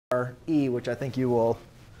more e, which I think you will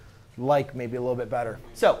like maybe a little bit better.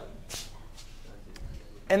 So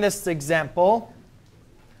in this example,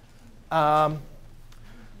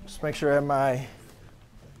 just make sure I have my,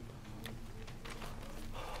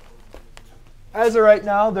 as of right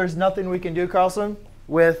now, there's nothing we can do, Carlson,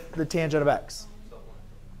 with the tangent of x.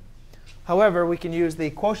 However, we can use the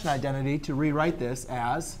quotient identity to rewrite this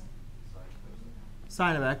as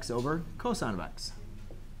sine of x over cosine of x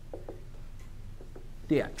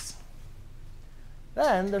dx.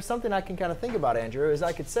 Then there's something I can kind of think about, Andrew, is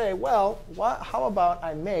I could say, well, how about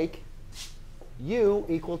I make u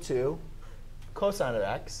equal to cosine of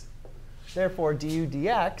x. Therefore, du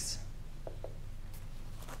dx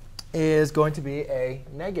is going to be a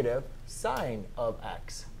negative sine of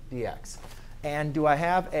x dx. And do I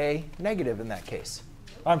have a negative in that case?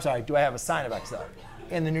 I'm sorry, do I have a sine of x, though,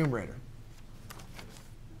 in the numerator?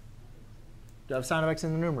 Do I have sine of x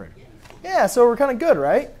in the numerator? Yeah, so we're kind of good,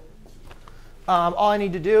 right? All I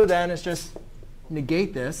need to do then is just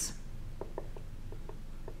negate this.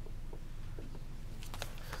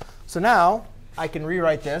 So now I can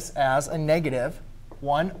rewrite this as a negative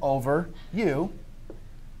 1 over u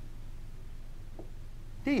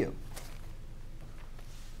du.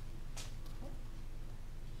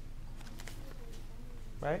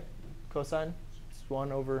 Right? Cosine is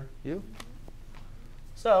 1 over u.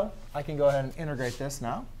 So I can go ahead and integrate this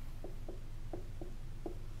now.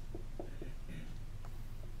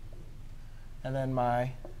 And then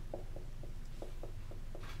my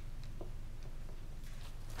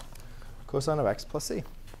cosine of x plus c.